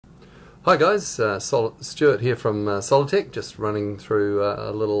Hi guys, Stuart here from Solidtec, just running through a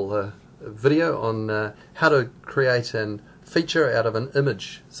little video on how to create a feature out of an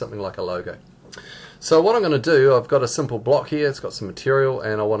image, something like a logo. So what I'm going to do, I've got a simple block here, it's got some material,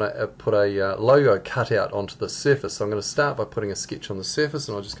 and I want to put a logo cutout onto the surface. So I'm going to start by putting a sketch on the surface,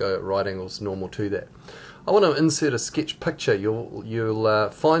 and I'll just go at right angles normal to that. I want to insert a sketch picture. You'll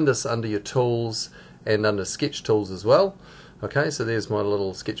find this under your tools and under sketch tools as well. Okay, so there's my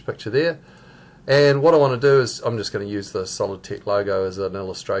little sketch picture there, and what I want to do is I'm just going to use the Solidtec logo as an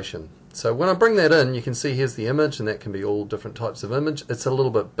illustration. So when I bring that in, you can see here's the image, and that can be all different types of image. It's a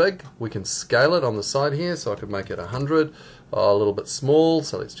little bit big. We can scale it on the side here, so I could make it 100, a little bit small,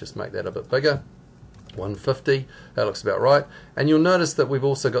 so let's just make that a bit bigger, 150, that looks about right. And you'll notice that we've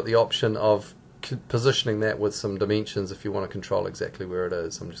also got the option of positioning that with some dimensions if you want to control exactly where it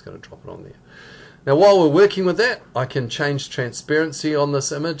is. I'm just going to drop it on there. Now while we're working with that, I can change transparency on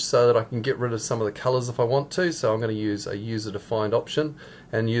this image so that I can get rid of some of the colors if I want to. So I'm going to use a user defined option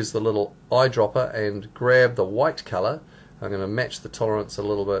and use the little eyedropper and grab the white color. I'm going to match the tolerance a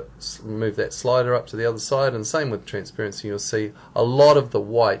little bit, move that slider up to the other side, and same with transparency. You'll see a lot of the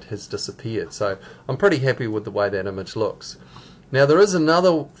white has disappeared. So I'm pretty happy with the way that image looks. Now there is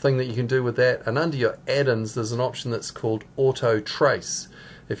another thing that you can do with that, and under your add-ins there's an option that's called auto trace.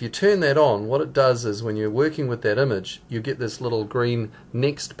 If you turn that on, what it does is when you're working with that image, you get this little green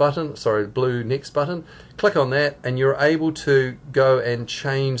next button, blue next button. Click on that and you're able to go and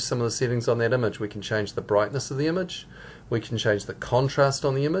change some of the settings on that image. We can change the brightness of the image, we can change the contrast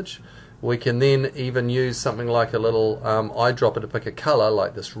on the image, we can then even use something like a little eyedropper to pick a color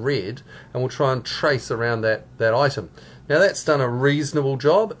like this red, and we'll try and trace around that item. Now that's done a reasonable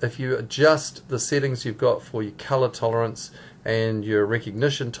job. If you adjust the settings you've got for your color tolerance and your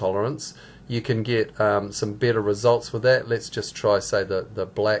recognition tolerance, you can get some better results with that. Let's just try, say, the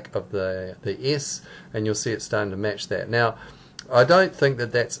black of the S, and you'll see it's starting to match that. Now I don't think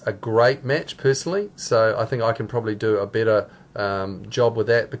that that's a great match personally, so I think I can probably do a better job with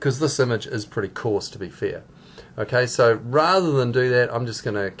that, because this image is pretty coarse, to be fair. Okay, so rather than do that, I'm just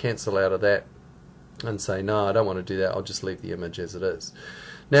going to cancel out of that and say no, I don't want to do that, I'll just leave the image as it is.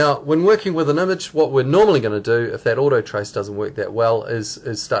 Now when working with an image, what we're normally going to do, if that auto trace doesn't work that well, is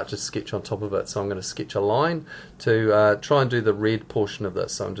start to sketch on top of it. So I'm going to sketch a line to try and do the red portion of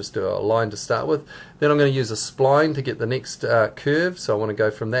this. So I'm just doing a line to start with, then I'm going to use a spline to get the next curve. So I want to go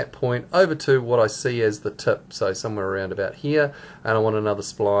from that point over to what I see as the tip, so somewhere around about here, and I want another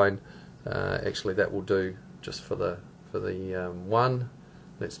spline. Actually that will do just for the one.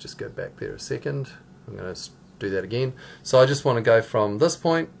 Let's just go back there a second. I'm going to do that again. So I just want to go from this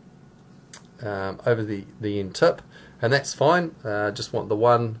point over the end tip, and that's fine. Just want the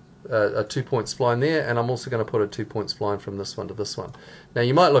a 2-point spline there, and I'm also going to put a 2-point spline from this one to this one. Now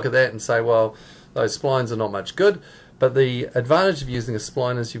you might look at that and say, well, those splines are not much good, but the advantage of using a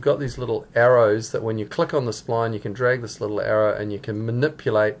spline is you've got these little arrows that when you click on the spline, you can drag this little arrow and you can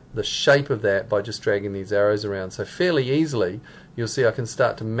manipulate the shape of that by just dragging these arrows around. So fairly easily you'll see I can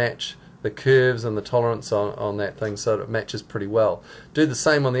start to match the curves and the tolerance on that thing so that it matches pretty well. Do the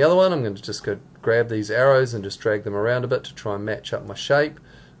same on the other one. I'm going to just go grab these arrows and just drag them around a bit to try and match up my shape.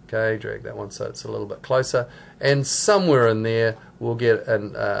 Okay, drag that one so it's a little bit closer, and somewhere in there we'll get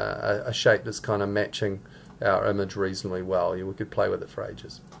a shape that's kind of matching our image reasonably well. We could play with it for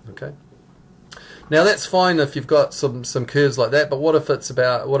ages. Okay. Now that's fine if you've got some curves like that, but what if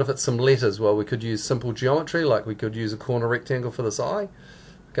it's some letters? Well, we could use simple geometry, like we could use a corner rectangle for this eye.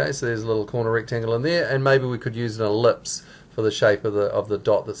 Okay, so there's a little corner rectangle in there, and maybe we could use an ellipse for the shape of the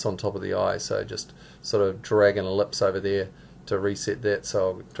dot that's on top of the eye. So just sort of drag an ellipse over there to reset that. So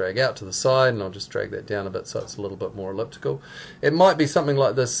I'll drag out to the side and I'll just drag that down a bit so it's a little bit more elliptical. It might be something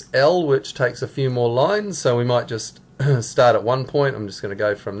like this L, which takes a few more lines, so we might just start at one point. I'm just going to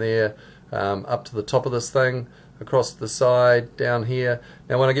go from there up to the top of this thing, across the side, down here.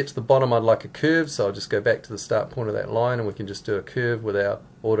 Now when I get to the bottom I'd like a curve, so I'll just go back to the start point of that line and we can just do a curve with our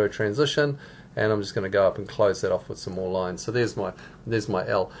auto transition, and I'm just going to go up and close that off with some more lines. So there's my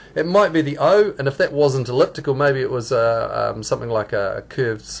L. It might be the O, and if that wasn't elliptical, maybe it was something like a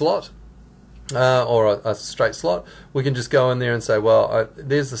curved slot or a straight slot. We can just go in there and say, well,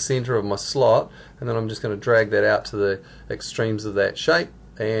 there's the center of my slot, and then I'm just going to drag that out to the extremes of that shape.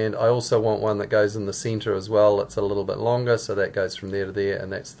 And I also want one that goes in the center as well. It's a little bit longer, so that goes from there to there,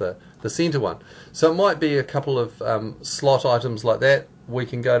 and that's the center one. So it might be a couple of slot items like that. We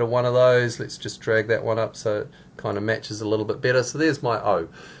can go to one of those. Let's just drag that one up so it kind of matches a little bit better. So there's my O.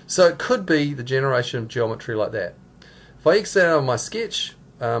 So it could be the generation of geometry like that. If I exit out of my sketch,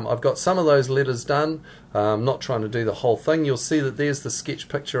 I've got some of those letters done. I'm not trying to do the whole thing. You'll see that there's the sketch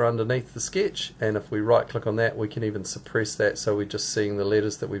picture underneath the sketch, and if we right click on that we can even suppress that, so we're just seeing the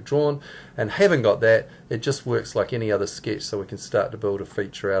letters that we've drawn. And having got that, it just works like any other sketch, so we can start to build a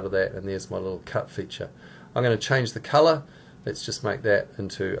feature out of that. And there's my little cut feature. I'm going to change the color. Let's just make that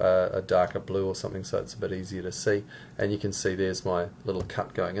into a darker blue or something so it's a bit easier to see, and you can see there's my little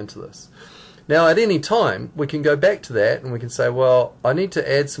cut going into this. Now at any time we can go back to that and we can say, well, I need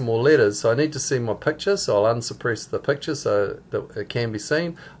to add some more letters, so I need to see my picture, so I'll unsuppress the picture so that it can be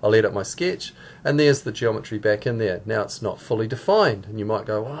seen. I'll edit my sketch, and there's the geometry back in there. Now it's not fully defined, and you might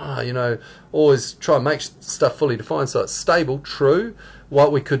go, you know, always try and make stuff fully defined so it's stable. True.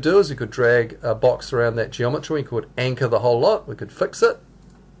 What we could do is we could drag a box around that geometry, we could anchor the whole lot, we could fix it.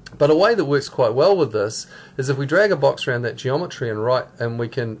 But a way that works quite well with this is if we drag a box around that geometry and we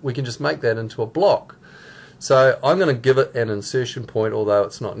can just make that into a block. So I'm going to give it an insertion point, although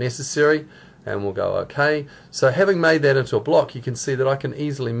it's not necessary, and we'll go OK. So having made that into a block, you can see that I can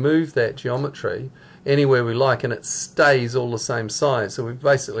easily move that geometry anywhere we like, and it stays all the same size. So we've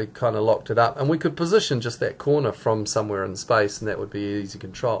basically kind of locked it up, and we could position just that corner from somewhere in space, and that would be easy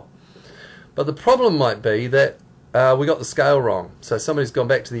control. But the problem might be that we got the scale wrong. So somebody's gone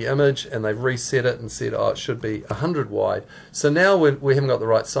back to the image and they've reset it and said, oh, it should be 100 wide. So now we haven't got the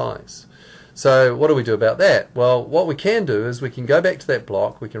right size. So what do we do about that? Well, what we can do is we can go back to that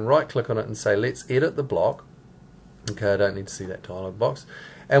block, we can right click on it and say, let's edit the block. Okay, I don't need to see that dialog box.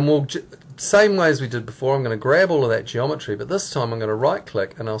 And we'll, same way as we did before, I'm going to grab all of that geometry, but this time I'm going to right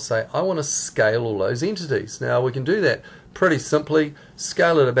click and I'll say, I want to scale all those entities. Now we can do that pretty simply,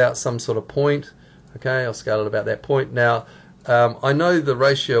 scale it about some sort of point. Okay, I'll scale it about that point. Now, I know the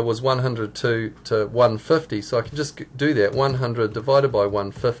ratio was 100 to 150, so I can just do that, 100 divided by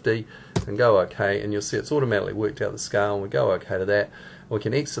 150, and go OK, and you'll see it's automatically worked out the scale, and we go OK to that. We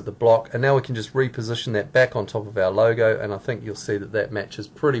can exit the block, and now we can just reposition that back on top of our logo, and I think you'll see that that matches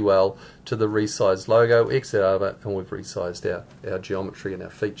pretty well to the resized logo. Exit out of it, and we've resized our geometry and our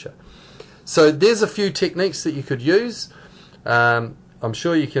feature. So there's a few techniques that you could use. I'm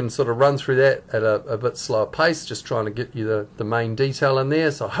sure you can sort of run through that at a bit slower pace, just trying to get you the main detail in there.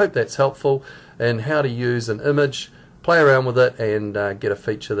 So I hope that's helpful in how to use an image, play around with it, and get a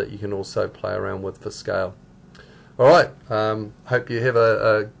feature that you can also play around with for scale. Alright, hope you have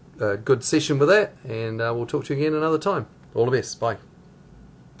a good session with that, and we'll talk to you again another time. All the best. Bye.